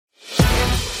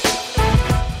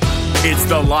It's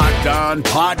the Locked On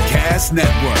Podcast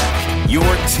Network, your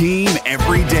team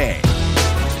every day.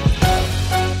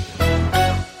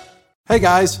 Hey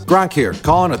guys, Gronk here,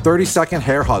 calling a 30-second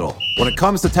hair huddle. When it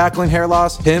comes to tackling hair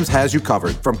loss, Hims has you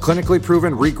covered. From clinically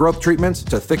proven regrowth treatments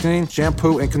to thickening,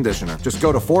 shampoo, and conditioner. Just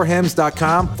go to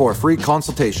 4hims.com for a free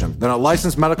consultation. Then a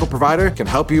licensed medical provider can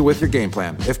help you with your game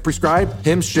plan. If prescribed,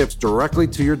 Hims ships directly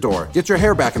to your door. Get your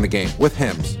hair back in the game with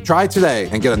Hims. Try today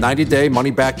and get a 90-day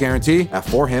money-back guarantee at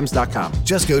 4hims.com.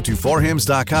 Just go to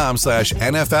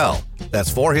 4hims.com/NFL.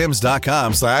 That's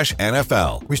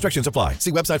 4hims.com/NFL. Restrictions apply.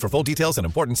 See website for full details and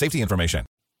important safety information.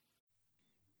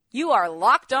 You are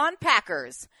Locked On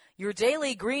Packers, your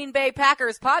daily Green Bay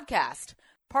Packers podcast,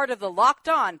 part of the Locked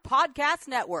On Podcast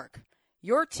Network,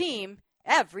 your team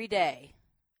every day.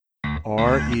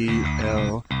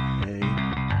 RELAX.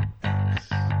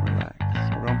 Relax.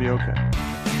 We're going to be okay.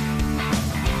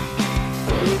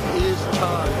 It is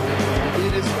time.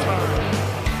 It is time.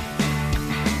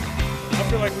 I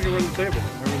feel like we can run the table.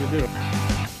 I really do.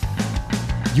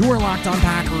 You are Locked On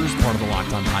Packers, part of the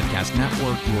Locked On Podcast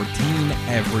Network, your team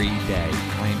every day.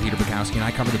 I am Peter Bukowski, and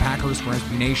I cover the Packers for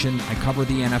SB Nation. I cover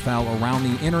the NFL around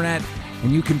the internet,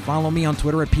 and you can follow me on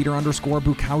Twitter at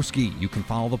Peter_Bukowski. You can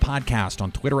follow the podcast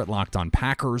on Twitter at Locked On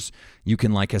Packers. You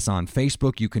can like us on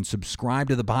Facebook. You can subscribe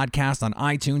to the podcast on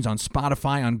iTunes, on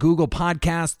Spotify, on Google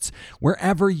Podcasts.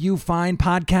 Wherever you find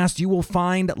podcasts, you will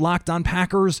find Locked On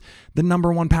Packers, the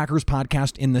 #1 Packers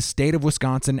podcast in the state of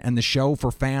Wisconsin, and the show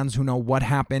for fans who know what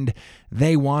happened.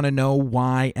 They want to know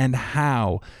why and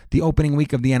how. The opening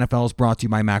week of the NFL is brought to you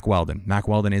by Mack Weldon. Mack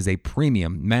Weldon is a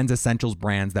premium men's essentials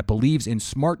brand that believes in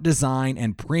smart design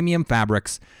and premium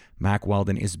fabrics. Mack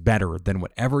Weldon is better than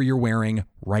whatever you're wearing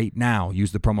right now.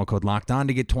 Use the promo code LOCKEDON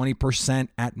to get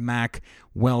 20% at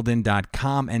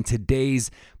MackWeldon.com. And today's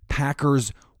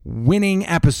Packers winning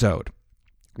episode,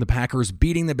 the Packers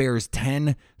beating the Bears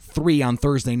 10-3 on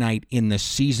Thursday night in the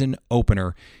season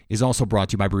opener, is also brought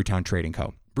to you by Brewtown Trading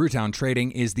Co. Brewtown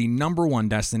Trading is the #1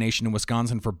 destination in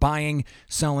Wisconsin for buying,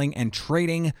 selling, and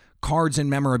trading cards and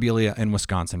memorabilia in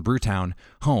Wisconsin. Brewtown,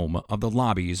 home of the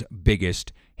lobby's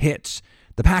biggest hits.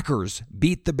 The Packers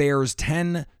beat the Bears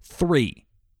 10-3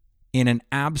 in an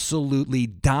absolutely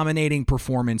dominating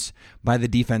performance by the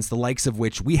defense, the likes of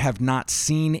which we have not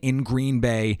seen in Green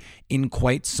Bay in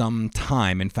quite some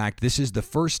time. In fact, this is the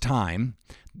first time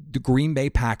the Green Bay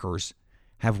Packers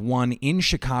have won in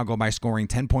Chicago by scoring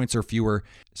 10 points or fewer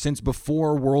since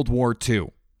before World War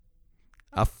II.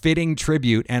 A fitting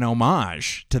tribute and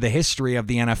homage to the history of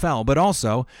the NFL, but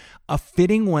also a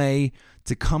fitting way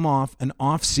to come off an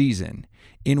off-season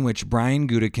in which Brian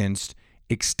Gutekunst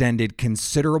extended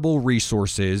considerable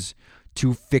resources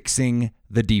to fixing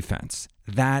the defense.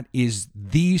 That is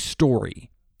the story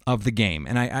of the game.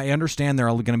 And I understand there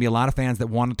are going to be a lot of fans that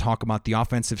want to talk about the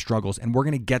offensive struggles, and we're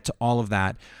going to get to all of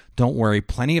that. Don't worry,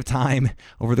 plenty of time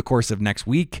over the course of next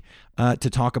week to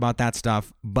talk about that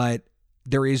stuff, but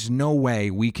there is no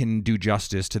way we can do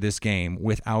justice to this game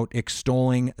without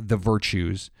extolling the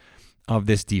virtues of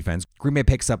this defense. Green Bay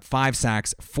picks up 5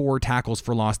 sacks, 4 tackles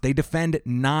for loss. They defend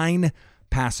 9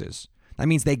 passes. That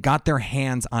means they got their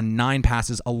hands on 9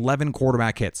 passes, 11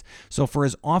 quarterback hits. So for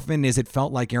as often as it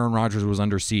felt like Aaron Rodgers was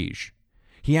under siege,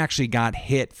 he actually got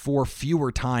hit 4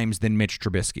 fewer times than Mitch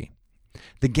Trubisky.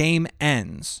 The game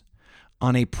ends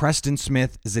on a Preston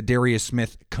Smith, Zadarius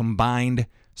Smith combined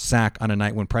sack on a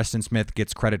night when Preston Smith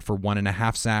gets credit for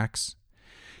 1.5 sacks.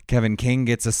 Kevin King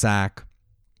gets a sack.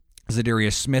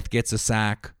 Zadarius Smith gets a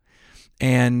sack.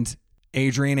 And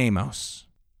Adrian Amos,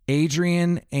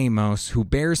 who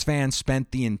Bears fans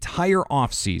spent the entire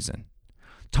offseason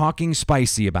talking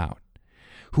spicy about,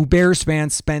 who Bears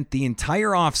fans spent the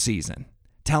entire offseason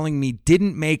telling me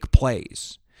didn't make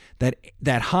plays, that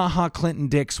Ha-Ha Clinton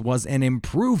Dix was an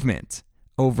improvement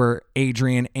over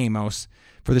Adrian Amos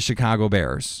for the Chicago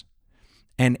Bears.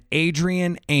 And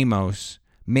Adrian Amos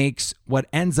makes what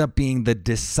ends up being the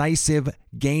decisive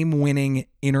game-winning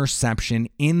interception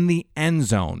in the end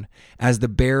zone as the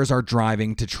Bears are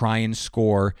driving to try and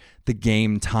score the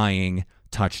game-tying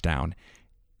touchdown.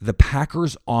 The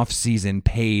Packers' offseason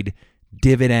paid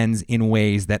dividends in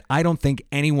ways that I don't think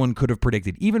anyone could have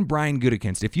predicted. Even Brian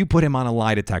Gutekunst, if you put him on a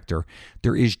lie detector,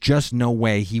 there is just no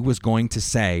way he was going to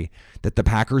say that the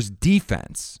Packers'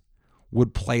 defense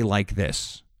would play like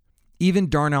this. Even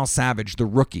Darnell Savage, the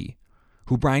rookie,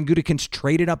 who Brian Gutekunst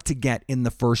traded up to get in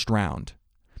the first round,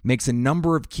 makes a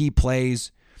number of key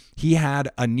plays. He had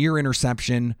a near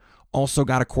interception, also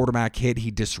got a quarterback hit.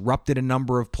 He disrupted a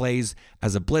number of plays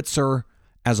as a blitzer,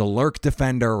 as a lurk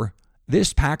defender.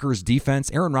 This Packers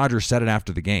defense, Aaron Rodgers said it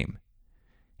after the game.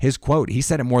 His quote, he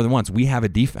said it more than once, "We have a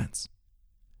defense."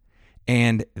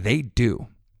 And they do.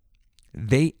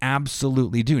 They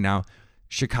absolutely do. Now,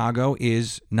 Chicago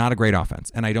is not a great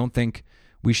offense, and I don't think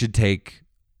we should take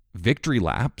victory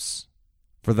laps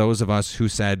for those of us who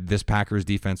said this Packers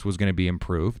defense was going to be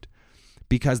improved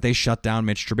because they shut down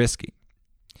Mitch Trubisky.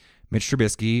 Mitch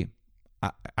Trubisky,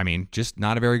 just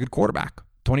not a very good quarterback.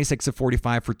 26 of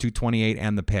 45 for 228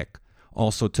 and the pick.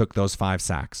 Also took those 5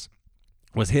 sacks.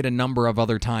 Was hit a number of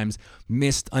other times,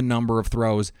 missed a number of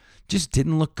throws, just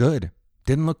didn't look good,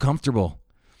 didn't look comfortable.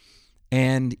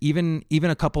 And even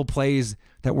a couple plays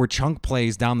that were chunk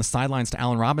plays down the sidelines to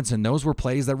Allen Robinson, those were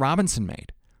plays that Robinson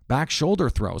made. Back shoulder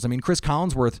throws. Chris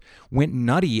Collinsworth went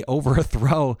nutty over a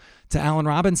throw to Allen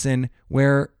Robinson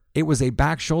where it was a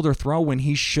back shoulder throw when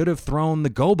he should have thrown the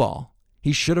go ball.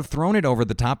 He should have thrown it over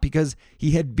the top because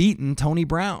he had beaten Tony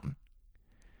Brown.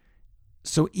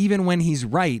 So even when he's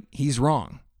right, he's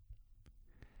wrong.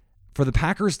 For the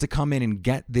Packers to come in and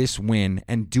get this win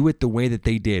and do it the way that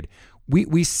they did,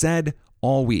 we said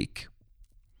all week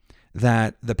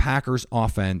that the Packers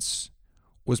offense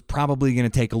was probably going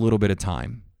to take a little bit of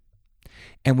time.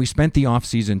 And we spent the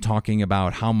offseason talking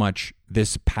about how much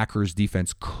this Packers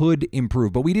defense could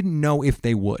improve, but we didn't know if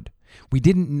they would. We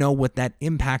didn't know what that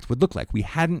impact would look like. We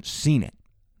hadn't seen it.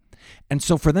 And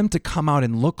so for them to come out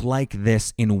and look like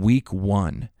this in week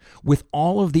 1, with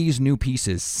all of these new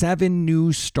pieces, 7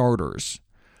 new starters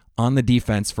on the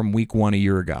defense from week 1 a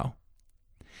year ago,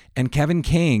 and Kevin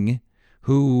King,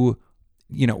 who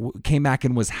came back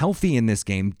and was healthy in this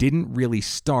game, didn't really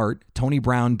start. Tony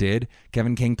Brown did.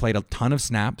 Kevin King played a ton of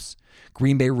snaps.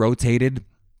 Green Bay rotated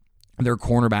their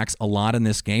cornerbacks a lot in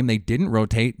this game. They didn't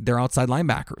rotate their outside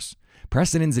linebackers.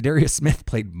 Preston and Zadarius Smith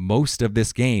played most of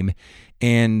this game.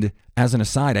 And as an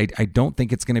aside, I don't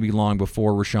think it's going to be long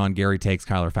before Rashawn Gary takes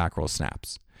Kyler Fackrell's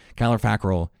snaps. Kyler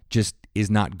Fackrell just is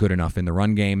not good enough in the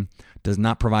run game, does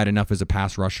not provide enough as a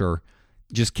pass rusher,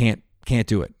 just can't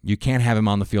do it. You can't have him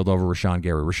on the field over Rashawn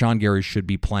Gary. Rashawn Gary should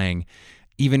be playing,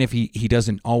 even if he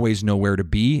doesn't always know where to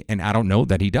be, and I don't know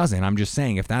that he doesn't. I'm just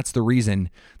saying, if that's the reason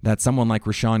that someone like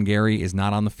Rashawn Gary is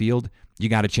not on the field, you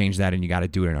got to change that, and you got to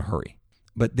do it in a hurry.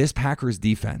 But this Packers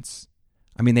defense,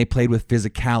 they played with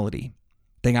physicality.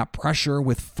 They got pressure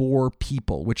with 4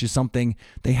 people, which is something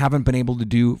they haven't been able to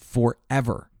do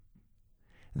forever.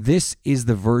 This is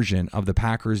the version of the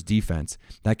Packers defense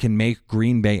that can make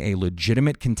Green Bay a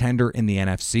legitimate contender in the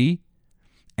NFC,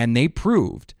 and they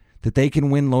proved that they can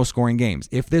win low-scoring games.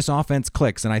 If this offense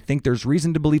clicks, and I think there's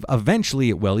reason to believe eventually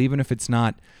it will, even if it's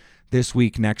not this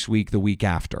week, next week, the week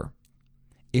after.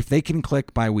 If they can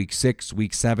click by week 6,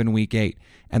 week 7, week 8,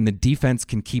 and the defense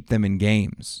can keep them in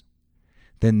games,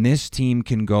 then this team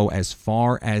can go as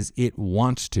far as it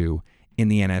wants to in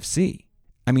the NFC.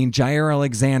 Jair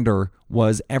Alexander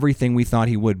was everything we thought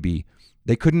he would be.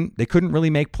 They couldn't really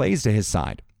make plays to his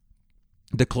side.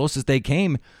 The closest they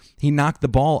came, he knocked the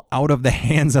ball out of the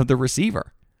hands of the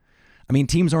receiver.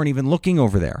 Teams aren't even looking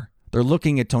over there. They're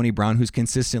looking at Tony Brown, who's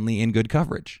consistently in good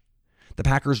coverage. The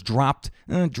Packers dropped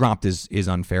is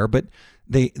unfair, but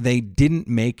they didn't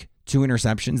make 2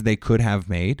 interceptions they could have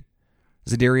made.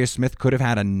 Zadarius Smith could have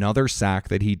had another sack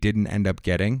that he didn't end up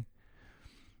getting.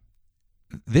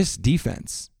 This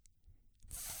defense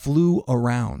flew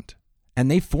around,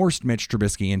 and they forced Mitch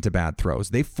Trubisky into bad throws.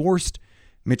 They forced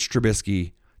Mitch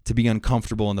Trubisky to be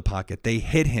uncomfortable in the pocket. They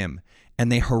hit him,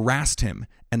 and they harassed him,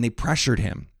 and they pressured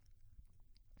him.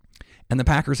 And the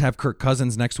Packers have Kirk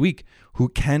Cousins next week, who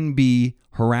can be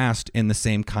harassed in the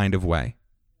same kind of way.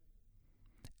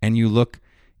 And you look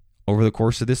over the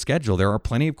course of this schedule, there are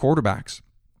plenty of quarterbacks.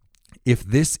 If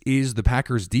this is the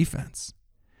Packers defense,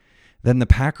 then the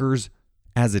Packers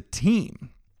as a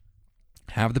team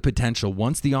have the potential,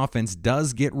 once the offense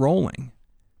does get rolling,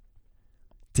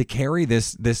 to carry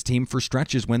this team for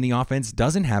stretches when the offense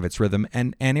doesn't have its rhythm.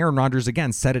 And Aaron Rodgers,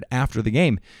 again, said it after the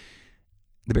game.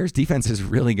 The Bears defense is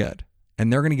really good,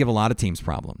 and they're going to give a lot of teams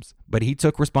problems. But he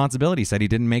took responsibility, said he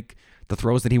didn't make the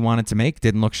throws that he wanted to make,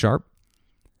 didn't look sharp.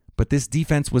 But this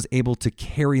defense was able to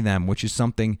carry them, which is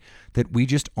something that we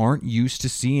just aren't used to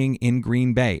seeing in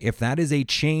Green Bay. If that is a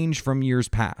change from years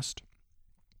past,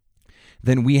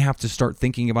 then we have to start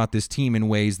thinking about this team in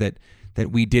ways that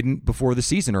we didn't before the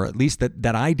season, or at least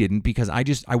that I didn't, because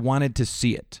I wanted to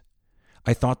see it.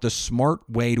 I thought the smart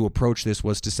way to approach this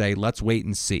was to say, let's wait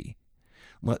and see.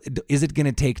 Is it going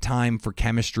to take time for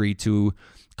chemistry to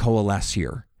coalesce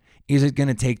here? Is it going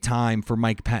to take time for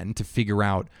Mike Patton to figure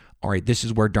out, all right, this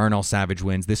is where Darnell Savage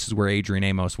wins, this is where Adrian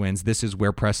Amos wins, this is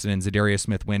where Preston and Zadarius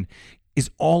Smith win?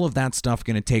 Is all of that stuff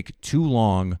going to take too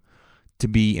long to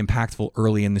be impactful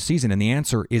early in the season? And the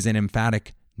answer is an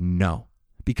emphatic no,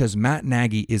 because Matt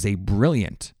Nagy is a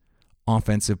brilliant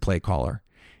offensive play caller.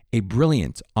 a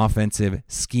brilliant offensive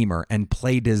schemer and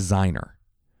play designer.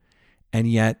 And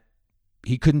yet,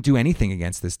 he couldn't do anything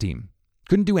against this team.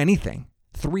 Couldn't do anything.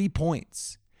 3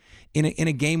 points in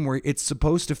a game where it's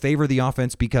supposed to favor the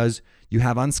offense because you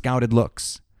have unscouted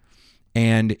looks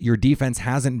and your defense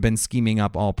hasn't been scheming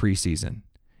up all preseason.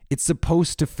 It's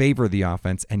supposed to favor the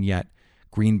offense, and yet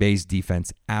Green Bay's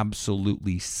defense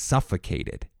absolutely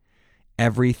suffocated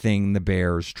everything the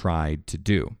Bears tried to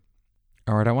do.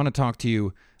 All right, I want to talk to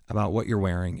you about what you're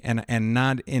wearing and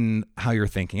not in how you're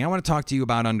thinking. I want to talk to you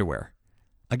about underwear.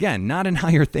 Again, not in how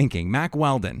you're thinking. Mack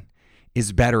Weldon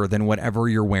is better than whatever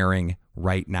you're wearing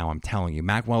right now. I'm telling you.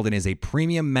 Mack Weldon is a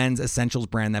premium men's essentials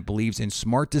brand that believes in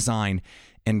smart design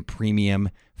and premium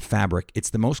fabric. It's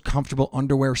the most comfortable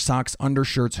underwear, socks,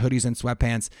 undershirts, hoodies, and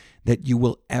sweatpants that you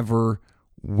will ever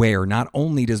wear. Not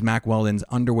only does Mack Weldon's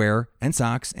underwear and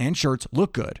socks and shirts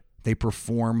look good, they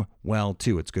perform well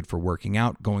too. It's good for working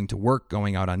out, going to work,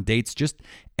 going out on dates, just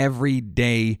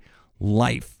everyday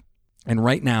life. And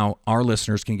right now, our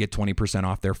listeners can get 20%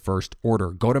 off their first order.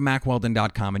 Go to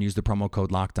MackWeldon.com and use the promo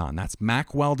code LOCKEDON. That's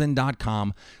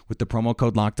MackWeldon.com with the promo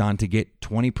code LOCKEDON to get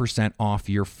 20% off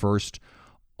your first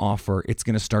offer. It's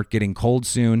going to start getting cold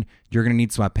soon. You're going to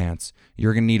need sweatpants.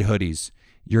 You're going to need hoodies.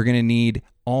 You're going to need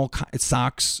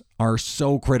socks are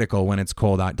so critical when it's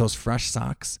cold out. Those fresh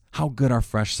socks, how good are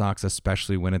fresh socks,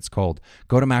 especially when it's cold?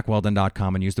 Go to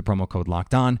MackWeldon.com and use the promo code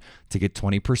LOCKEDON to get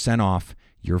 20% off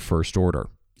your first order.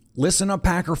 Listen up,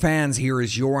 Packer fans. Here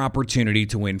is your opportunity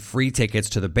to win free tickets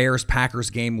to the Bears-Packers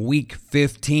game Week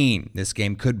 15. This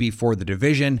game could be for the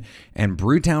division, and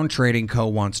Brewtown Trading Co.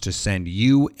 wants to send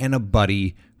you and a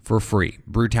buddy for free.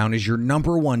 Brewtown is your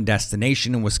 #1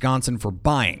 destination in Wisconsin for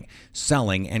buying,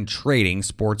 selling, and trading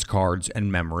sports cards and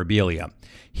memorabilia.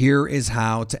 Here is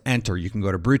how to enter. You can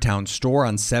go to Brewtown's store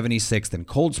on 76th and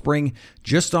Cold Spring,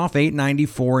 just off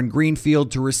 894 in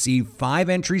Greenfield, to receive 5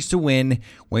 entries to win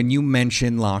when you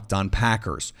mention Locked On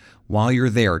Packers. While you're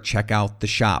there, check out the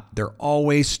shop. They're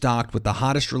always stocked with the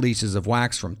hottest releases of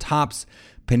wax from Topps,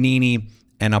 Panini,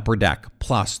 and Upper Deck.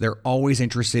 Plus, they're always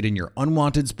interested in your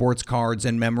unwanted sports cards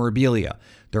and memorabilia.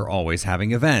 They're always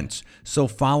having events, so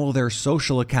follow their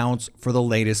social accounts for the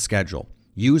latest schedule.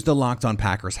 Use the Locked On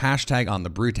Packers hashtag on the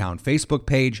Brewtown Facebook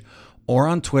page or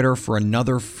on Twitter for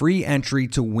another free entry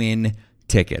to win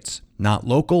tickets. Not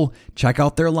local? Check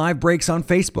out their live breaks on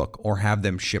Facebook or have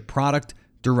them ship product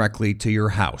directly to your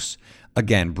house.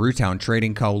 Again, Brewtown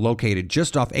Trading Co. located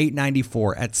just off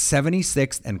 894 at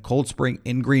 76th and Cold Spring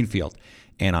in Greenfield.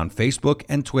 And on Facebook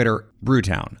and Twitter,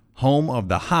 Brewtown, home of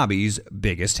the hobby's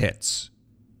biggest hits.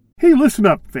 Hey, listen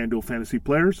up, FanDuel fantasy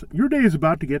players. Your day is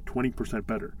about to get 20%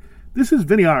 better. This is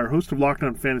Vinny Iyer, host of Locked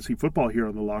On Fantasy Football here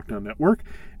on the Locked On Network,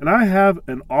 and I have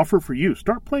an offer for you.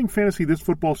 Start playing fantasy this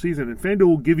football season, and FanDuel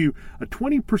will give you a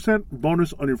 20%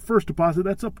 bonus on your first deposit.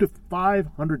 That's up to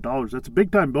 $500. That's a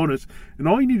big-time bonus, and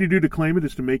all you need to do to claim it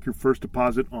is to make your first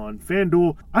deposit on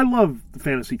FanDuel. I love the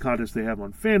fantasy contests they have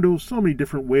on FanDuel. So many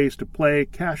different ways to play,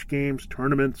 cash games,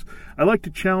 tournaments. I like to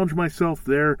challenge myself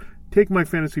there. Take my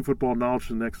fantasy football knowledge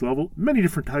to the next level. Many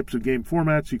different types of game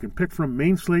formats you can pick from: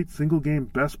 main slate, single game,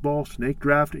 best ball, snake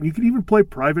draft, and you can even play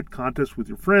private contests with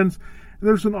your friends. And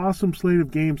there's an awesome slate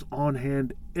of games on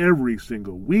hand every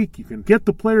single week. You can get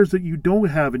the players that you don't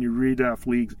have in your redraft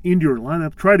leagues into your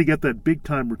lineup. Try to get that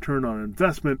big-time return on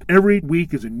investment. Every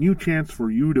week is a new chance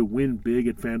for you to win big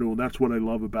at FanDuel, and that's what I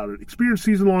love about it. Experience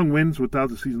season-long wins without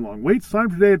the season-long waits. Sign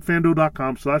up today at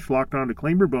FanDuel.com/LockedOn to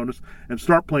claim your bonus and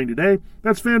start playing today.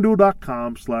 That's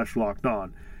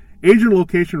FanDuel.com/LockedOn. Age and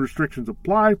location restrictions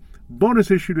apply.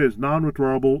 Bonus issued as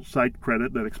non-withdrawable site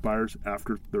credit that expires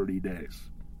after 30 days.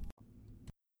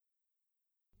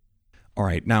 All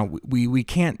right, now we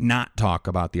can't not talk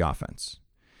about the offense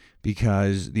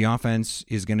because the offense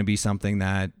is going to be something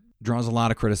that draws a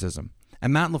lot of criticism.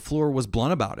 And Matt LaFleur was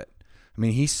blunt about it. I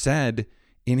mean, he said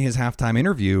in his halftime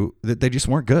interview that they just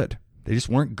weren't good. They just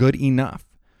weren't good enough.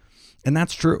 And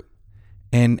that's true.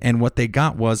 And what they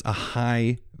got was a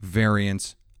high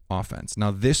variance offense.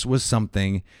 Now, this was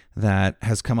something that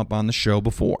has come up on the show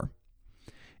before.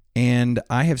 And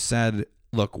I have said,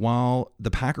 look, while the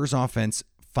Packers offense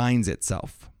finds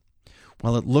itself,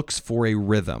 while it looks for a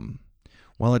rhythm,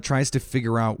 while it tries to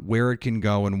figure out where it can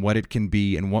go and what it can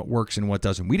be and what works and what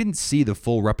doesn't, we didn't see the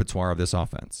full repertoire of this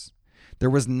offense. There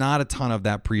was not a ton of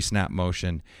that pre-snap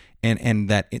motion and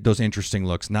those interesting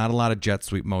looks, not a lot of jet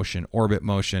sweep motion, orbit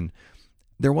motion.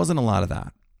 There wasn't a lot of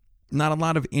that. Not a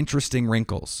lot of interesting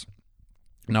wrinkles.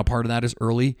 Now, part of that is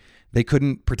early. They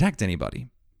couldn't protect anybody.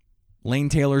 Lane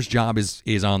Taylor's job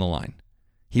is on the line.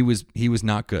 He was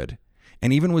not good.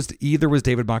 And either was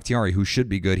David Bakhtiari, who should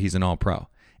be good. He's an all-pro.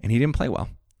 And he didn't play well.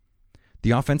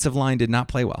 The offensive line did not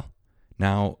play well.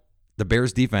 Now, the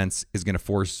Bears defense is going to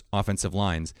force offensive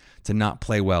lines to not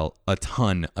play well a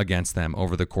ton against them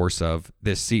over the course of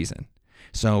this season.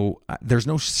 So there's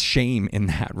no shame in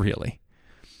that, really.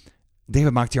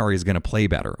 David Bakhtiari is going to play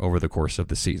better over the course of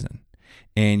the season.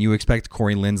 And you expect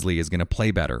Corey Linsley is going to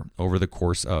play better over the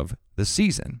course of the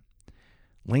season.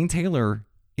 Lane Taylor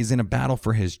is in a battle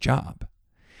for his job.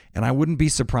 And I wouldn't be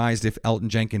surprised if Elton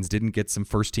Jenkins didn't get some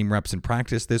first-team reps in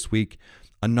practice this week.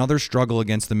 Another struggle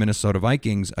against the Minnesota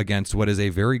Vikings against what is a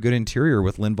very good interior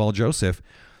with Linval Joseph.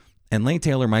 And Lane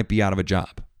Taylor might be out of a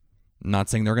job. I'm not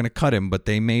saying they're going to cut him, but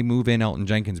they may move in Elton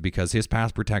Jenkins because his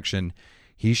pass protection,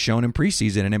 he's shown in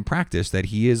preseason and in practice that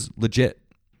he is legit.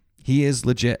 He is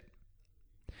legit.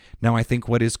 Now, I think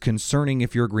what is concerning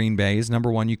if you're Green Bay is,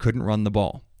 number one, you couldn't run the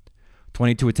ball.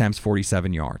 22 attempts,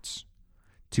 47 yards,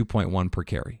 2.1 per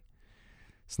carry.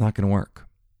 It's not going to work.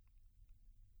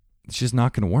 It's just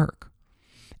not going to work.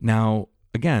 Now,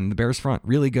 again, the Bears front,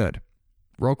 really good.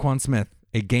 Roquan Smith,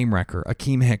 a game wrecker.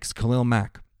 Akeem Hicks, Khalil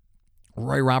Mack,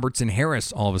 Roy Robertson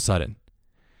Harris, all of a sudden.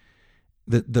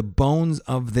 The bones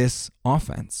of this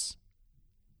offense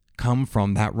come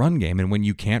from that run game. And when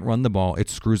you can't run the ball, it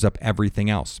screws up everything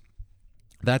else.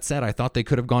 That said, I thought they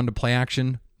could have gone to play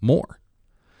action more.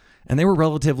 And they were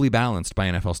relatively balanced by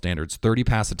NFL standards. 30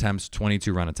 pass attempts,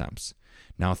 22 run attempts.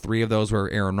 Now, 3 of those were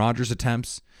Aaron Rodgers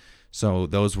attempts. So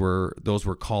those were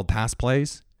called pass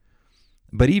plays.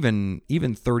 But even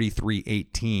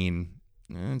 33-18,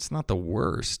 it's not the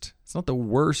worst. It's not the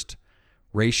worst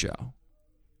ratio.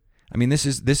 I mean, this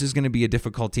is going to be a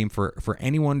difficult team for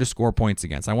anyone to score points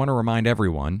against. I want to remind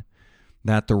everyone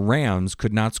that the Rams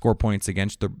could not score points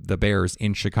against the Bears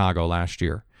in Chicago last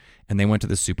year, and they went to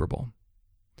the Super Bowl.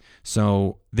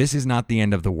 So this is not the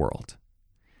end of the world.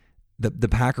 The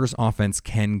Packers offense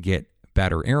can get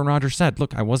better. Aaron Rodgers said,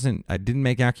 look, I didn't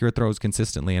make accurate throws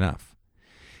consistently enough.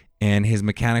 And his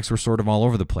mechanics were sort of all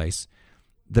over the place.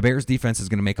 The Bears defense is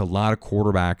going to make a lot of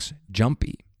quarterbacks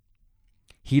jumpy.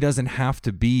 He doesn't have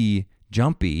to be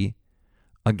jumpy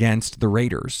against the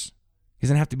Raiders. He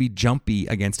doesn't have to be jumpy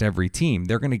against every team.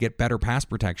 They're going to get better pass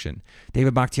protection.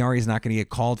 David Bakhtiari is not going to get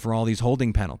called for all these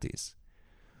holding penalties.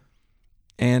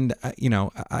 And,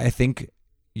 I think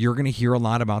you're going to hear a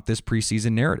lot about this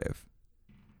preseason narrative.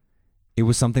 It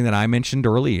was something that I mentioned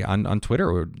early on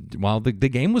Twitter while the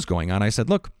game was going on. I said,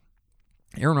 look,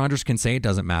 Aaron Rodgers can say it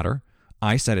doesn't matter.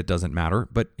 I said it doesn't matter,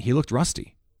 but he looked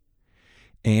rusty.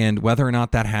 And whether or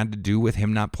not that had to do with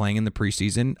him not playing in the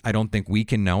preseason, I don't think we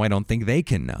can know. I don't think they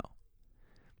can know.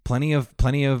 Plenty of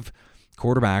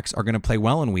quarterbacks are going to play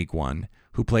well in week 1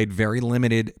 who played very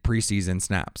limited preseason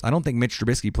snaps. I don't think Mitch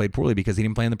Trubisky played poorly because he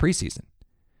didn't play in the preseason.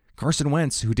 Carson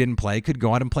Wentz, who didn't play, could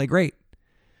go out and play great.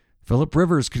 Phillip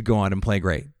Rivers could go out and play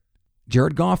great.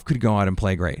 Jared Goff could go out and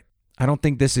play great. I don't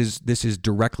think this is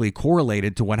directly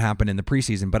correlated to what happened in the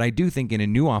preseason, but I do think in a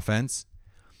new offense,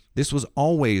 this was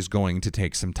always going to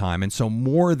take some time. And so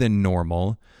more than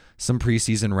normal, some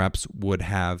preseason reps would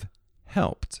have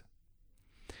helped.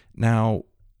 Now,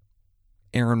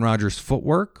 Aaron Rodgers'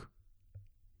 footwork,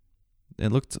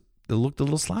 it looked a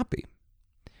little sloppy.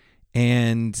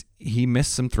 And he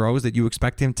missed some throws that you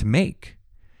expect him to make.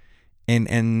 And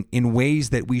in ways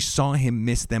that we saw him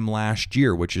miss them last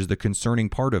year, which is the concerning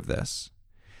part of this.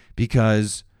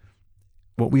 Because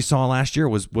what we saw last year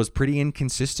was pretty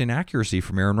inconsistent accuracy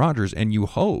from Aaron Rodgers, and you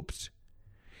hoped,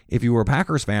 if you were a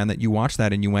Packers fan, that you watched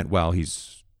that and you went, well,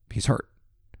 he's hurt.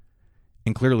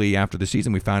 And clearly, after the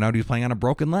season, we found out he was playing on a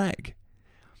broken leg.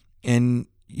 And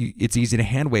it's easy to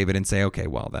hand wave it and say, okay,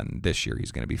 well, then this year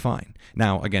he's going to be fine.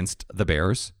 Now, against the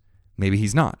Bears, maybe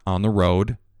he's not. On the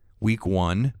road, week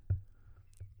 1,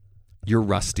 you're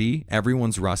rusty.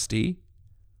 Everyone's rusty.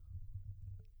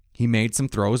 He made some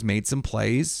throws, made some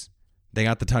plays. They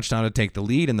got the touchdown to take the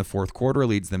lead in the fourth quarter,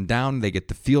 leads them down. They get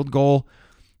the field goal,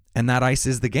 and that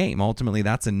ices the game. Ultimately,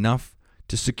 that's enough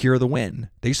to secure the win.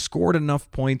 They scored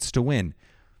enough points to win.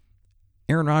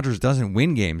 Aaron Rodgers doesn't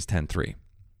win games 10-3.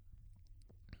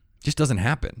 Just doesn't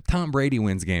happen. Tom Brady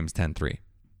wins games 10-3.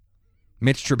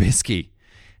 Mitch Trubisky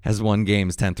has won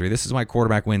games 10-3. This is why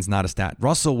quarterback wins not a stat.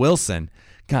 Russell Wilson,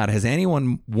 God, has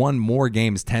anyone won more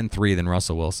games 10-3 than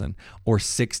Russell Wilson? Or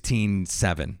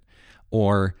 16-7?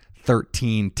 Or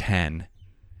 13-10?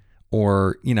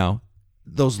 Or,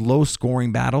 those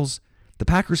low-scoring battles? The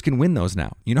Packers can win those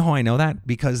now. You know how I know that?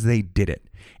 Because they did it.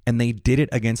 And they did it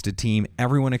against a team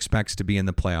everyone expects to be in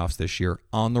the playoffs this year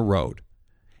on the road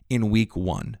in week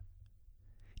 1.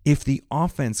 If the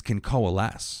offense can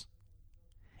coalesce,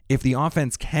 if the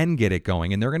offense can get it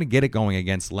going, and they're going to get it going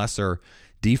against lesser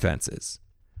defenses.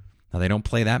 Now, they don't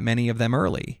play that many of them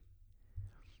early,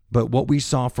 But what we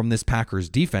saw from this Packers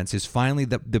defense is finally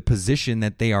the position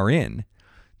that they are in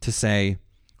to say,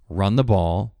 run the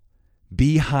ball,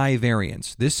 be high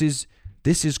variance. This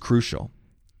is crucial.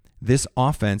 This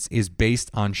offense is based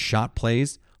on shot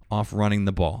plays off running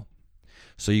the ball.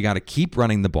 So you got to keep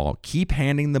running the ball, keep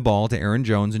handing the ball to Aaron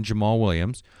Jones and Jamal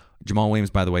Williams. Jamal Williams,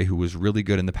 by the way, who was really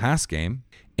good in the pass game,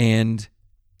 and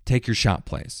take your shot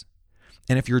plays.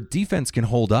 And if your defense can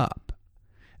hold up,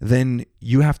 then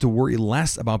you have to worry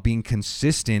less about being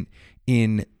consistent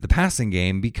in the passing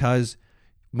game, because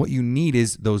what you need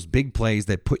is those big plays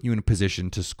that put you in a position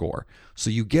to score.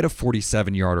 So you get a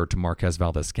 47-yarder to Marquez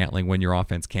Valdes-Scantling when your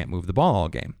offense can't move the ball all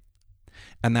game.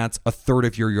 And that's a third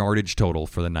of your yardage total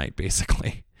for the night,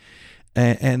 basically.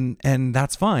 And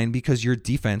that's fine, because your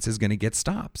defense is going to get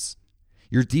stops.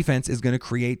 Your defense is going to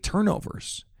create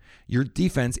turnovers. Your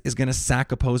defense is going to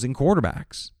sack opposing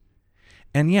quarterbacks.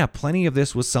 And yeah, plenty of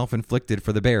this was self-inflicted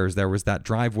for the Bears. There was that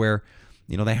drive where,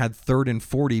 they had 3rd and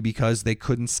 40 because they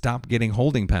couldn't stop getting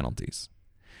holding penalties.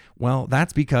 Well,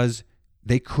 that's because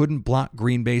they couldn't block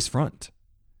Green Bay's front.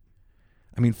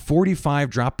 45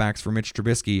 dropbacks for Mitch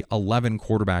Trubisky, 11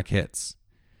 quarterback hits,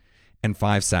 and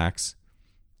 5 sacks,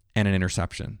 and an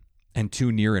interception, and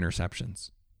 2 near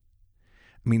interceptions.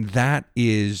 That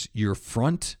is your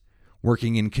front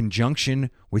working in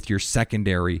conjunction with your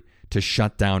secondary to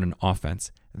shut down an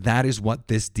offense. That is what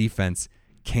this defense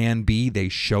can be. They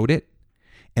showed it.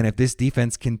 And if this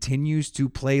defense continues to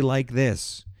play like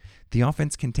this, the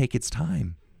offense can take its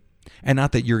time. And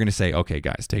not that you're going to say, okay,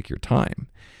 guys, take your time.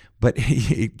 But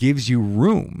it gives you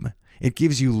room. It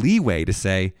gives you leeway to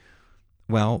say,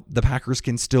 well, the Packers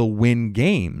can still win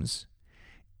games,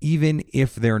 even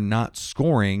if they're not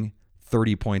scoring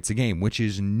 30 points a game, which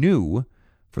is new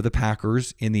for the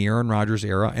Packers in the Aaron Rodgers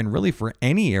era, and really for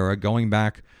any era going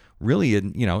back really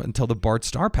until the Bart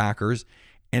Starr Packers.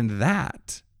 And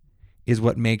that is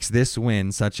what makes this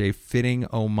win such a fitting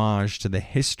homage to the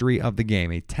history of the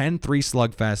game. A 10-3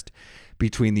 slugfest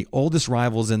between the oldest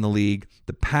rivals in the league,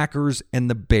 the Packers and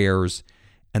the Bears,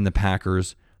 and the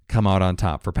Packers come out on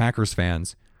top. For Packers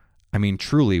fans,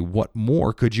 truly, what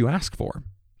more could you ask for?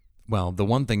 Well, the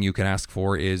one thing you could ask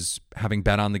for is having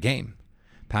bet on the game.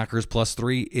 Packers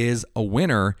 +3 is a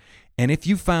winner, and if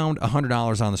you found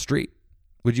 $100 on the street,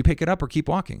 would you pick it up or keep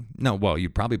walking? No, well,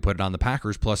 you'd probably put it on the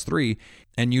Packers +3,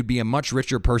 and you'd be a much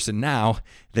richer person now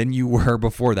than you were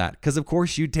before that, because of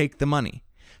course you'd take the money.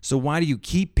 So why do you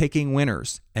keep picking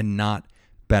winners and not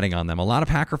betting on them? A lot of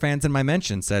Packer fans in my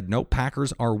mention said, nope,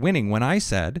 Packers are winning, when I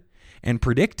said and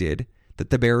predicted that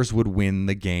the Bears would win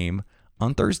the game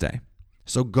on Thursday.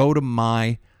 So go to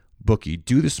my bookie.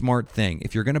 Do the smart thing.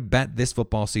 If you're going to bet this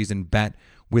football season, bet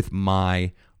with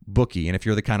my bookie. And if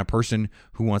you're the kind of person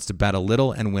who wants to bet a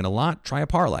little and win a lot, try a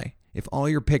parlay. If all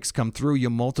your picks come through, you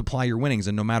multiply your winnings.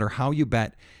 And no matter how you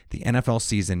bet, the NFL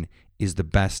season is the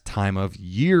best time of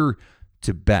year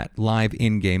to bet. Live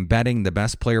in-game betting, the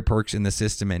best player perks in the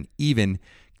system, and even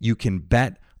you can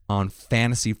bet on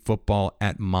fantasy football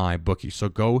at MyBookie. So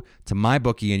go to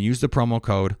MyBookie and use the promo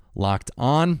code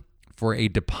LOCKEDON for a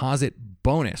deposit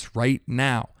bonus right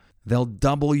now. They'll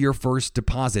double your first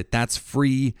deposit. That's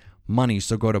free money.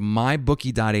 So go to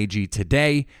mybookie.ag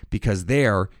today, because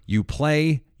there you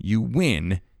play, you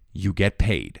win, you get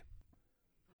paid.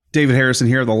 David Harrison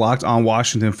here, the Locked On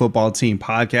Washington Football Team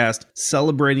podcast,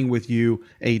 celebrating with you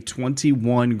a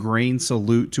 21 grain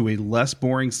salute to a less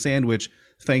boring sandwich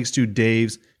thanks to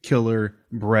Dave's Killer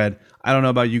Bread. I don't know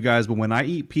about you guys, but when I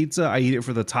eat pizza, I eat it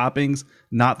for the toppings,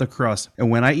 not the crust. And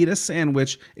when I eat a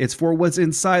sandwich, it's for what's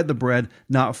inside the bread,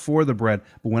 not for the bread.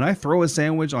 But when I throw a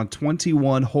sandwich on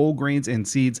 21 whole grains and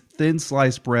seeds, thin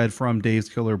sliced bread from Dave's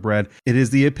Killer Bread, it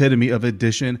is the epitome of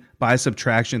addition by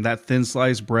subtraction. That thin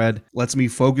sliced bread lets me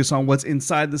focus on what's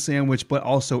inside the sandwich, but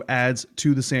also adds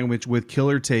to the sandwich with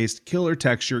killer taste, killer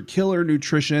texture, killer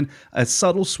nutrition, a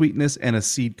subtle sweetness, and a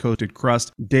seed-coated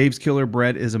crust. Dave's Killer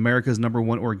Bread is America's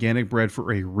 #1 organic bread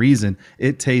for a reason.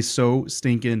 It tastes so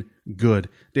stinking good.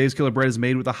 Dave's Killer Bread is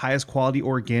made with the highest quality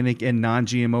organic and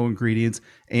non-GMO ingredients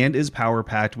and is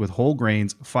power-packed with whole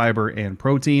grains, fiber, and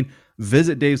protein.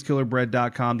 Visit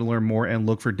daveskillerbread.com to learn more and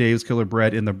look for Dave's Killer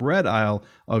Bread in the bread aisle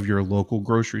of your local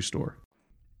grocery store.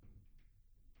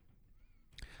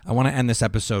 I want to end this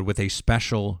episode with a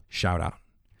special shout-out,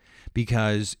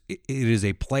 because it is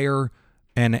a player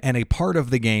and a part of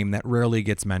the game that rarely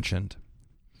gets mentioned.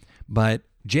 But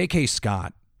J.K.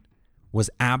 Scott was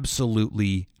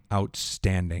absolutely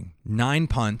outstanding. 9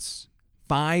 punts,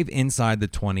 5 inside the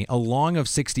 20, a long of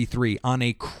 63 on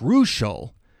a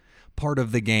crucial part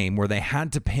of the game where they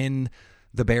had to pin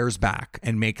the Bears back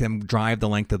and make them drive the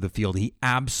length of the field. He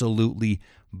absolutely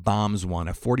bombs one,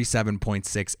 a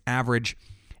 47.6 average.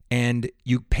 And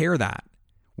you pair that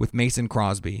with Mason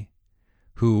Crosby,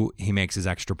 who he makes his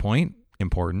extra point,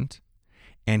 important,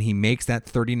 and he makes that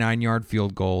 39-yard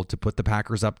field goal to put the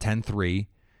Packers up 10-3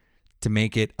 to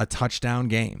make it a touchdown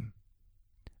game.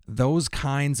 Those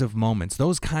kinds of moments,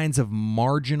 those kinds of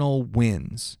marginal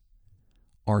wins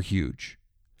are huge.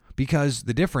 Because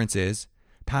the difference is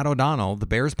Pat O'Donnell, the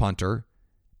Bears punter,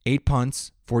 8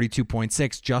 punts,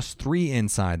 42.6, just 3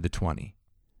 inside the 20.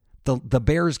 The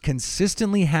Bears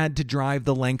consistently had to drive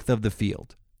the length of the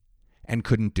field and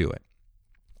couldn't do it.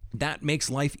 That makes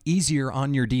life easier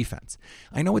on your defense.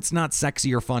 I know it's not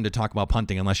sexy or fun to talk about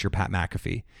punting unless you're Pat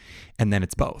McAfee, and then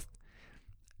it's both.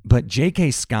 But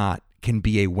J.K. Scott can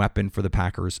be a weapon for the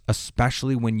Packers,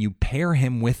 especially when you pair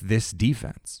him with this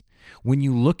defense. When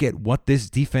you look at what this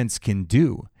defense can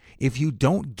do, if you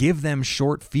don't give them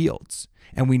short fields,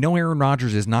 and we know Aaron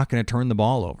Rodgers is not going to turn the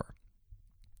ball over,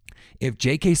 if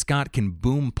J.K. Scott can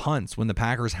boom punts when the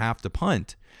Packers have to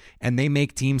punt, and they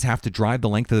make teams have to drive the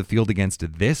length of the field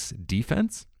against this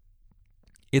defense,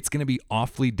 it's going to be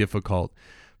awfully difficult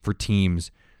for teams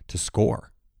to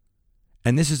score.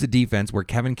 And this is a defense where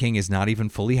Kevin King is not even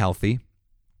fully healthy,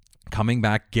 coming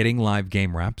back, getting live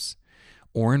game reps.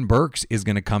 Oren Burks is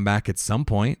going to come back at some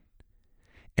point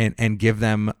and give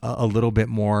them a little bit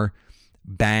more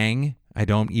bang. I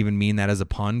don't even mean that as a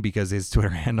pun because his Twitter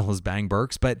handle is Bang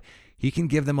Burks, but he can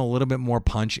give them a little bit more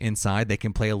punch inside. They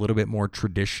can play a little bit more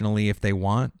traditionally if they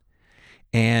want.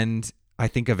 And I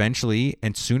think eventually,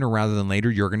 and sooner rather than later,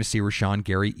 you're going to see Rashawn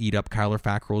Gary eat up Kyler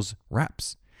Fackrell's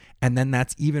reps. And then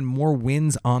that's even more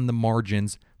wins on the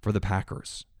margins for the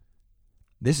Packers.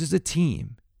 This is a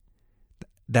team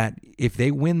that if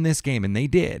they win this game, and they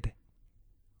did,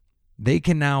 they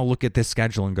can now look at this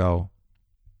schedule and go,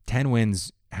 10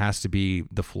 wins has to be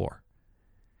the floor.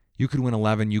 You could win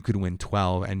 11, you could win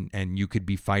 12, and you could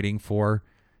be fighting for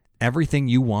everything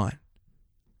you want.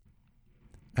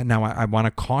 And now I want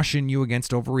to caution you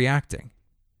against overreacting.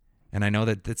 And I know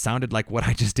that sounded like what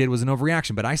I just did was an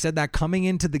overreaction, but I said that coming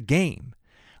into the game.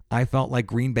 I felt like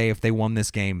Green Bay, if they won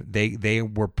this game, they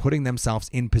were putting themselves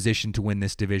in position to win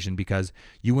this division because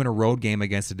you win a road game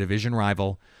against a division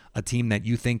rival, a team that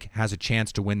you think has a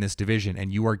chance to win this division,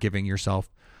 and you are giving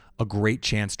yourself a great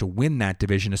chance to win that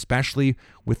division, especially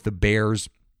with the Bears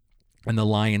and the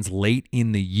Lions late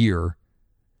in the year,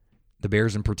 the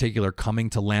Bears in particular coming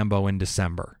to Lambeau in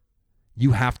December.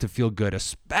 You have to feel good,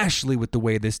 especially with the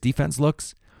way this defense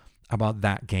looks, about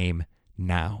that game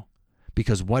now.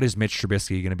 Because what is Mitch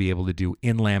Trubisky going to be able to do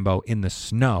in Lambeau in the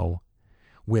snow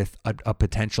with a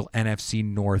potential NFC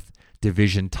North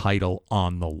division title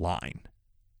on the line?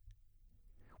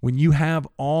 When you have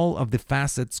all of the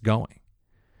facets going,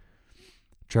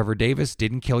 Trevor Davis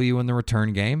didn't kill you in the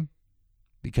return game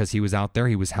because he was out there,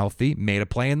 he was healthy, made a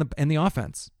play in the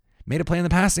offense, made a play in the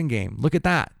passing game. Look at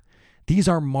that. These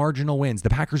are marginal wins. The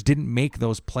Packers didn't make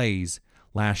those plays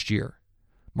last year.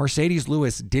 Mercedes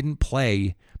Lewis didn't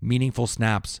play meaningful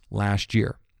snaps last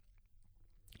year.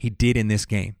 He did in this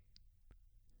game.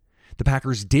 The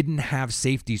Packers didn't have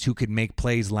safeties who could make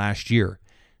plays last year.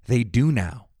 They do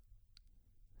now.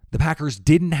 The Packers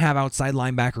didn't have outside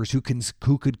linebackers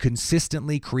who could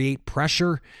consistently create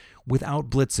pressure without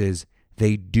blitzes.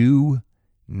 They do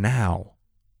now.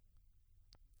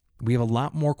 We have a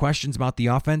lot more questions about the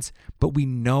offense, but we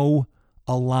know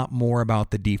a lot more about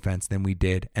the defense than we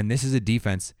did. And this is a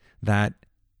defense that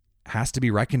has to be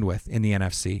reckoned with in the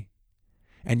NFC.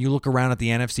 And you look around at the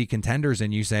NFC contenders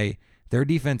and you say, their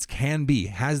defense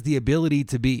has the ability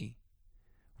to be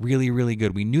really, really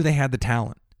good. We knew they had the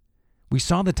talent. We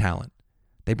saw the talent.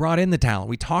 They brought in the talent.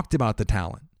 We talked about the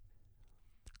talent.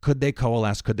 Could they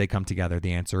coalesce? Could they come together?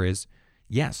 The answer is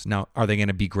yes. Now, are they going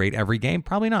to be great every game?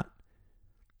 Probably not.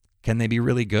 Can they be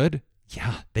really good?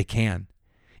 Yeah, they can.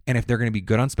 And if they're going to be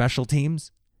good on special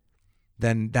teams,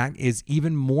 then that is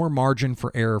even more margin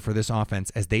for error for this offense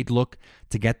as they look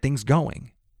to get things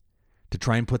going, to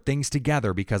try and put things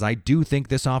together, because I do think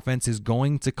this offense is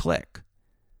going to click.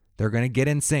 They're going to get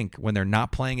in sync when they're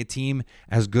not playing a team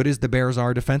as good as the Bears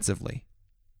are defensively.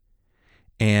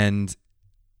 And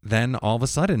then all of a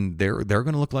sudden, they're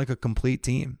going to look like a complete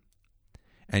team.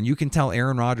 And you can tell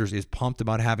Aaron Rodgers is pumped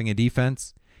about having a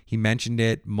defense. He mentioned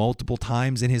it multiple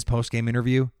times in his post-game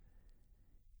interview.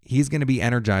 He's going to be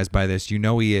energized by this. You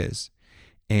know he is.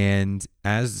 And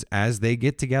as they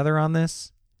get together on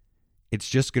this, it's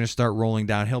just going to start rolling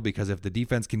downhill, because if the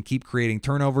defense can keep creating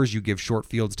turnovers, you give short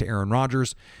fields to Aaron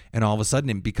Rodgers, and all of a sudden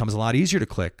it becomes a lot easier to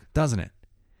click, doesn't it?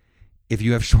 If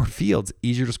you have short fields,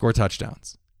 easier to score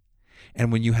touchdowns. And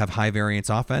when you have high variance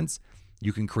offense,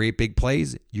 You can create big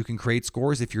plays. You can create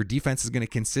scores. If your defense is going to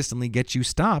consistently get you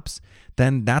stops,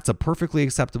 then that's a perfectly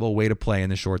acceptable way to play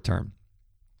in the short term.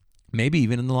 Maybe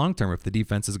even in the long term, if the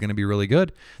defense is going to be really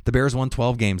good. The Bears won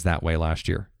 12 games that way last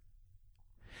year.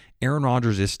 Aaron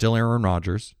Rodgers is still Aaron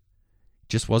Rodgers.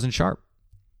 Just wasn't sharp.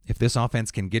 If this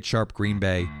offense can get sharp, Green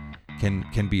Bay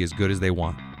can be as good as they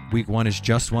want. Week 1 is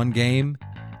just one game,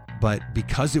 but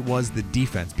because it was the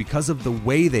defense, because of the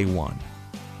way they won,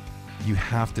 you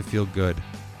have to feel good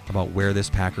about where this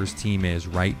Packers team is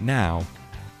right now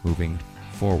moving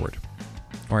forward.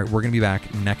 All right, we're going to be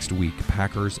back next week.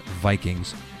 Packers,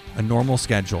 Vikings, a normal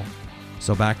schedule.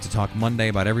 So back to talk Monday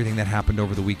about everything that happened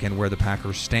over the weekend, where the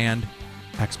Packers stand.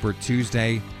 Expert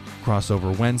Tuesday,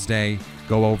 crossover Wednesday,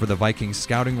 go over the Vikings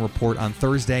scouting report on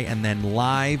Thursday, and then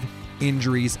live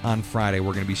injuries on Friday.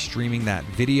 We're going to be streaming that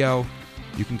video.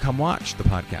 You can come watch the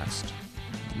podcast.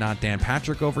 Not Dan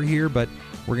Patrick over here, but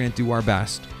we're going to do our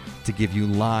best to give you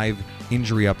live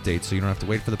injury updates so you don't have to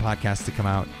wait for the podcast to come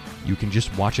out. You can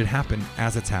just watch it happen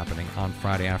as it's happening on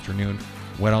Friday afternoon.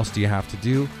 What else do you have to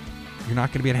do? You're not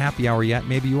going to be at happy hour yet.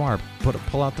 Maybe you are.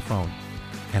 Pull out the phone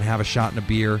and have a shot and a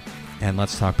beer, and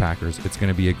let's talk Packers. It's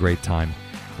going to be a great time.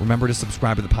 Remember to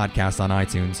subscribe to the podcast on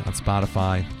iTunes, on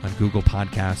Spotify, on Google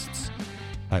Podcasts.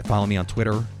 Follow me on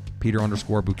Twitter,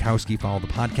 Peter_Bukowski. Follow the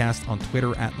podcast on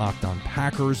Twitter at Locked On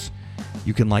Packers.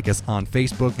 You can like us on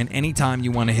Facebook, and anytime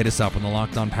you want to hit us up on the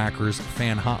Locked On Packers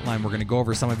fan hotline. We're going to go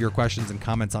over some of your questions and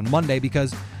comments on Monday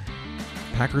because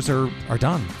Packers are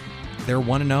done. They're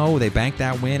 1-0. They banked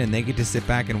that win, and they get to sit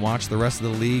back and watch the rest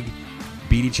of the league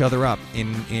beat each other up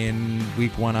in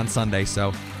week 1 on Sunday.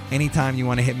 So anytime you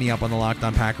want to hit me up on the Locked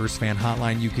On Packers fan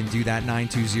hotline, you can do that,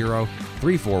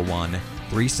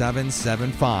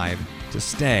 920-341-3775, to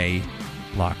stay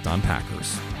Locked On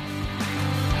Packers.